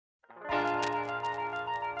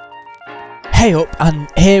Hey up, and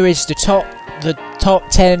here is the top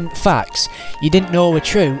 10 facts you didn't know were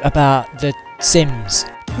true about The Sims.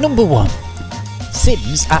 Number 1.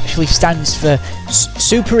 Sims actually stands for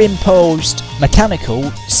Superimposed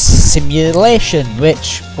Mechanical Simulation,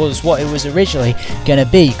 which was what it was originally going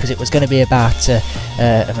to be, because it was going to be about a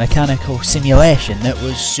mechanical simulation that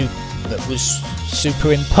was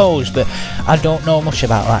superimposed, but I don't know much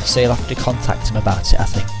about that, so you'll have to contact him about it, I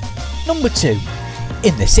think. Number 2.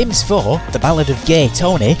 In The Sims 4, The Ballad of Gay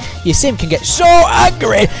Tony, your sim can get so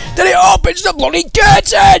angry that it opens the bloody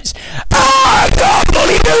curtains! I can't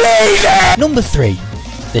bloody believe it! Number 3.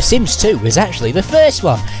 The Sims 2 was actually the first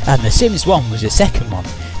one, and The Sims 1 was the second one.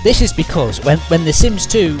 This is because when The Sims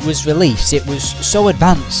 2 was released, it was so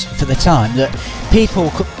advanced for the time that people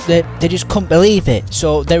they just couldn't believe it.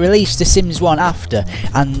 So they released The Sims 1 after,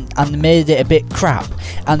 and they made it a bit crap,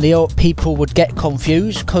 and they hoped people would get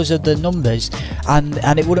confused because of the numbers, and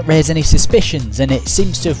it wouldn't raise any suspicions, and it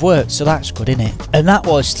seems to have worked, so that's good, innit? And that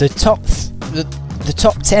was the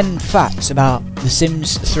top 10 facts about The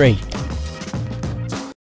Sims 3.